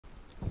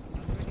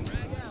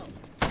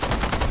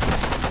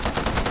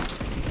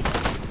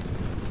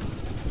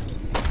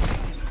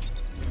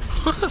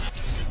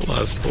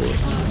Last bullet.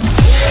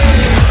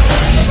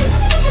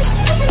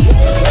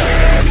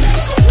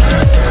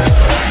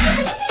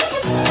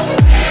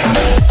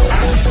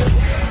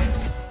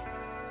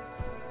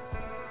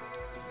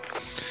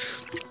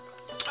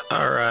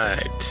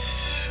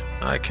 Alright.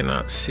 I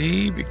cannot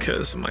see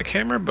because of my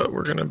camera, but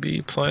we're gonna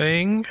be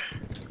playing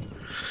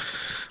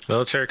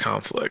military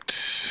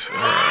conflict.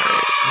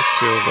 Alright. This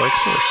feels like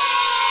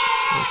Source,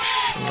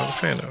 which I'm not a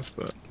fan of,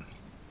 but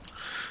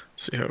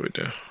let's see how we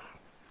do.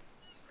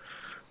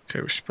 Okay,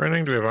 we're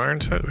sprinting. Do we have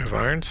iron sight? We have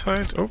iron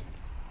sight. Oh.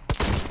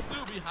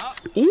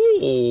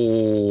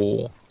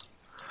 Ooh.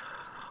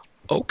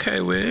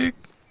 Okay, Wig.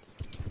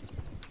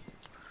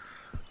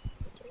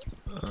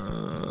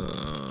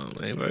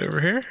 Anybody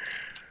over here?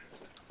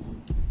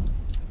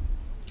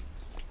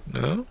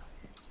 No?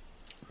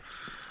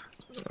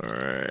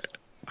 Alright.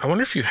 I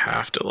wonder if you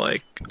have to,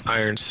 like,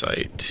 iron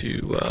sight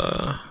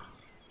to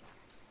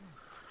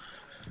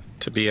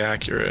be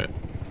accurate.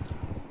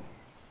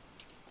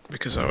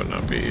 Because I would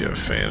not be a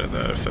fan of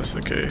that if that's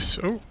the case.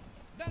 Oh.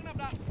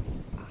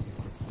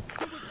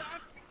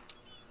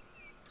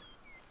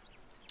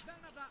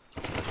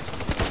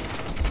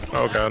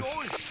 Oh god.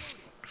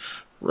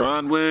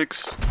 Run,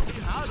 Wicks!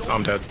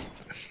 I'm dead.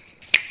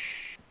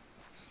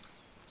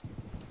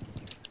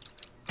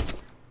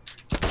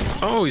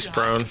 Oh, he's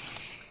prone.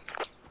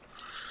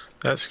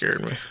 That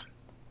scared me.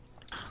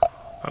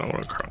 I don't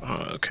want to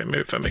crawl. Okay, maybe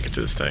if I make it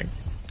to this tank.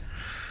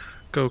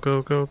 Go,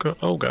 go, go, go.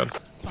 Oh god.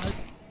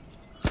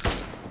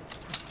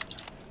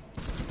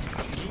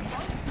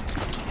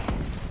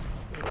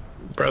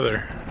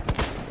 Brother.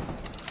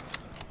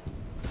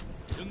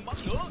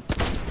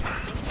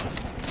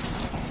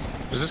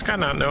 Does this guy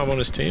not know I'm on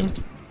his team?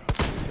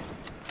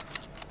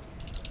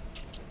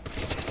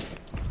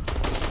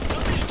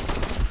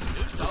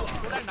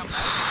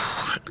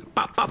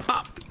 Pop, pop,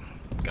 pop.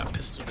 Got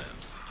pistol down.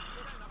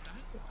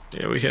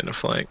 Yeah, we hitting a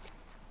flank.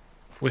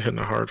 We hitting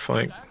a hard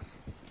flank.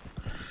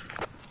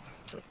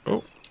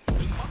 Oh.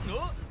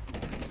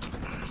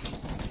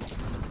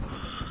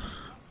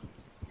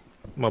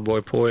 My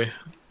boy Poi.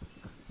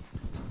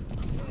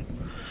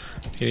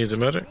 He needs a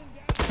medic.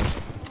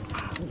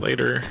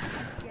 Later.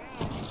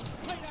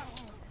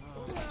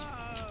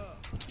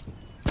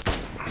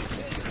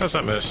 How's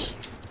that miss?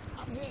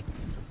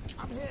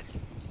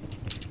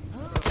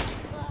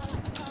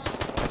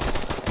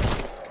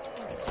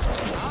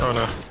 Oh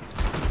no.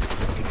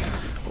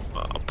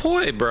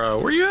 Poi, bro,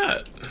 where you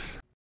at?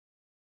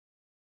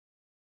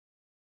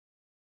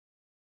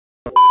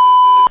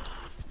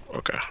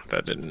 Okay,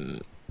 that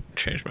didn't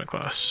change my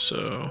class,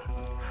 so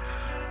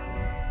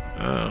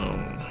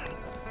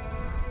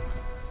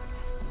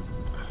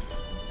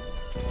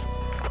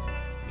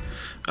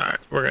alright,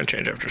 we're gonna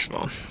change after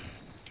spawn.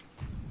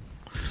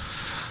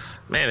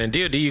 Man, in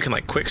DoD you can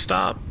like quick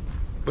stop,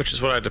 which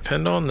is what I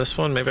depend on. This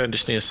one, maybe I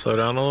just need to slow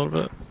down a little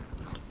bit.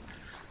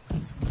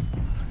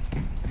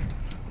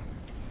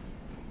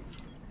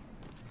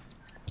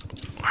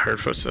 I heard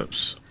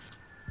footsteps.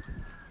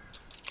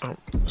 Oh,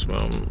 it's my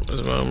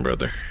own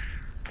brother.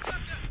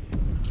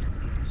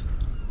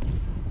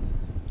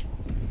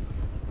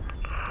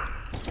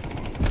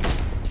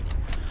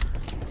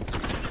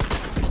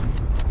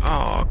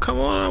 Oh, come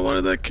on, I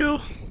wanted that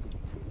kill.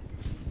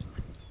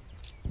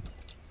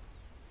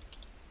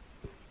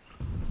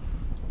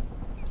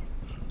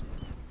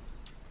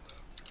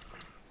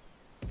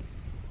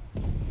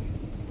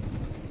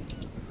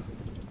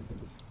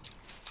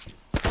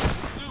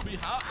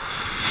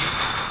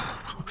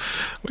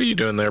 What are you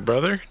doing there,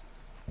 brother?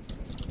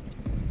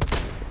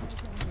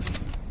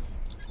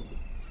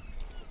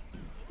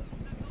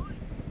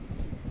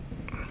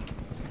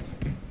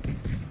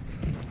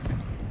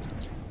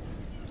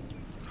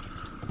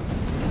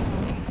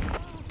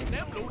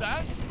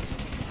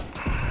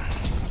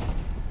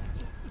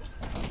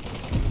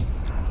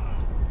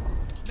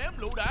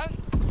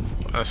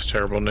 That's a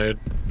terrible nade.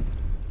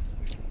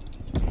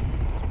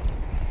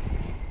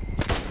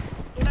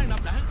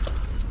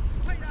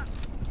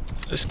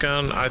 This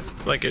gun,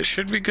 like it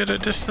should be good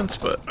at distance,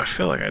 but I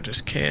feel like I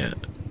just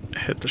can't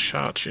hit the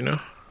shots, you know?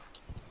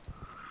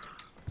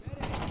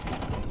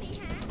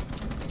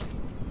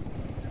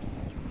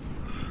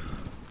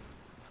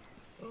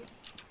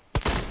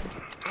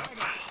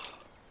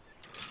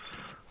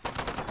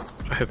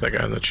 I hit that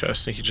guy in the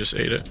chest and he just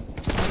ate it.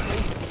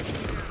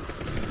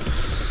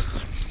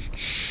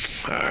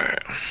 Alright.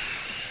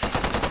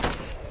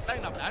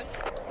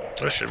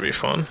 This should be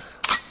fun.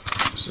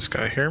 Does this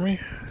guy hear me?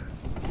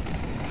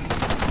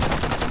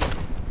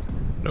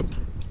 Nope.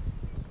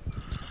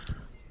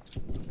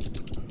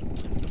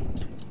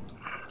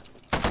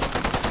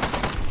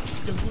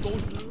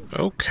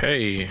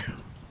 Okay.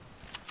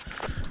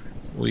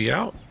 We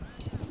out?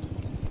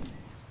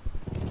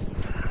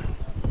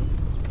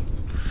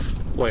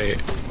 Wait.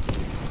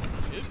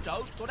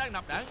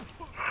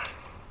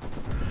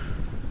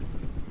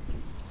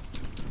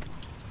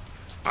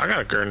 I got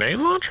a grenade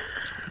launcher?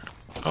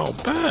 Oh,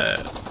 bet.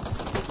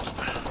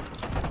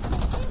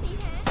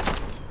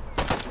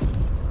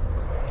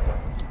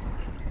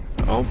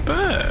 Oh,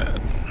 bet.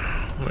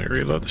 Let me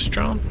reload this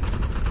John.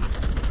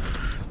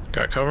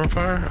 Got cover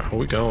fire? Oh,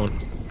 we going.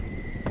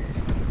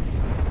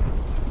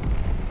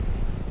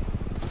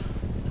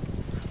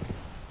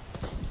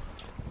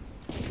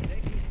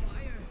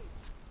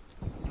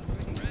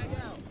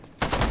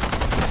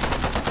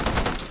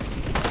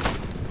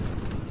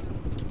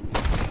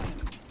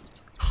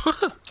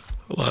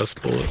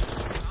 Last bullet.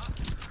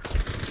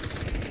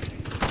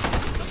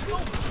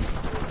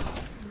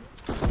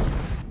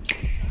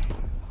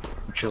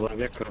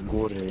 Человека в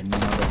горе, не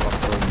надо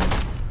попробовать.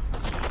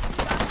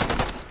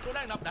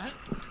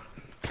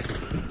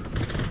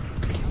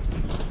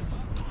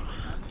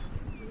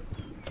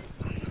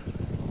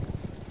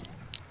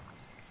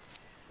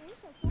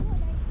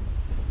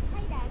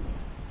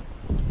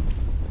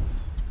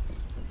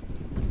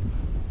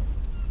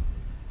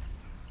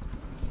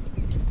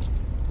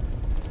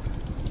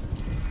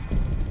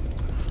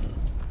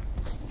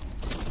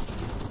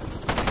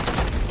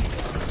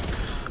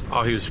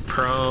 Oh, he was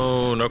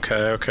prone.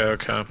 Okay.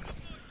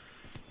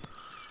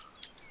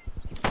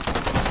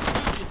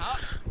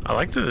 I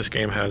like that this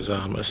game has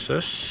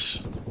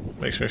assists.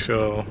 Makes me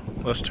feel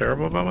less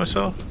terrible about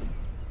myself.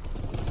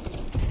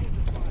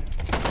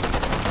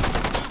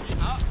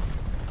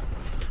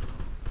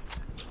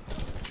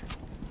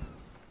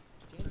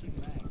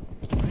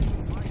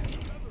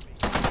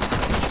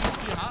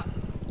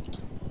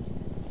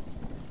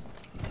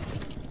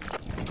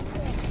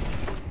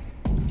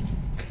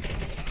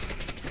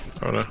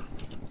 Oh no.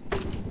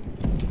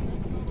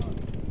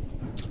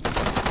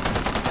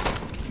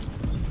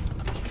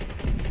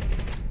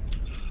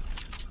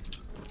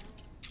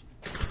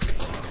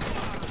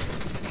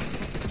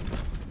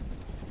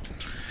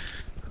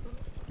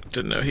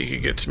 Didn't know he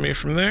could get to me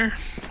from there.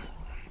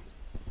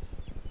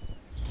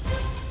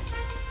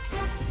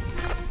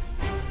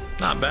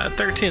 Not bad.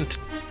 13,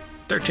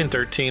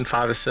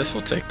 5 assists.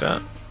 We'll take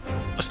that.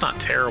 That's not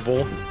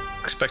terrible.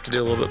 Expect to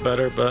do a little bit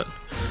better, but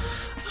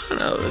I don't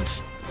know.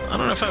 I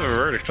don't know if I have a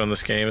verdict on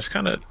this game. It's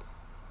okay.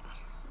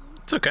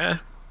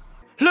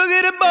 Look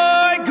at the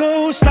boy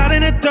go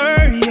sliding a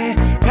third, yeah.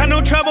 Got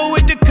no trouble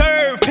with the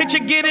curve.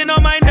 Picture getting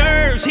on my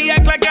nerves. He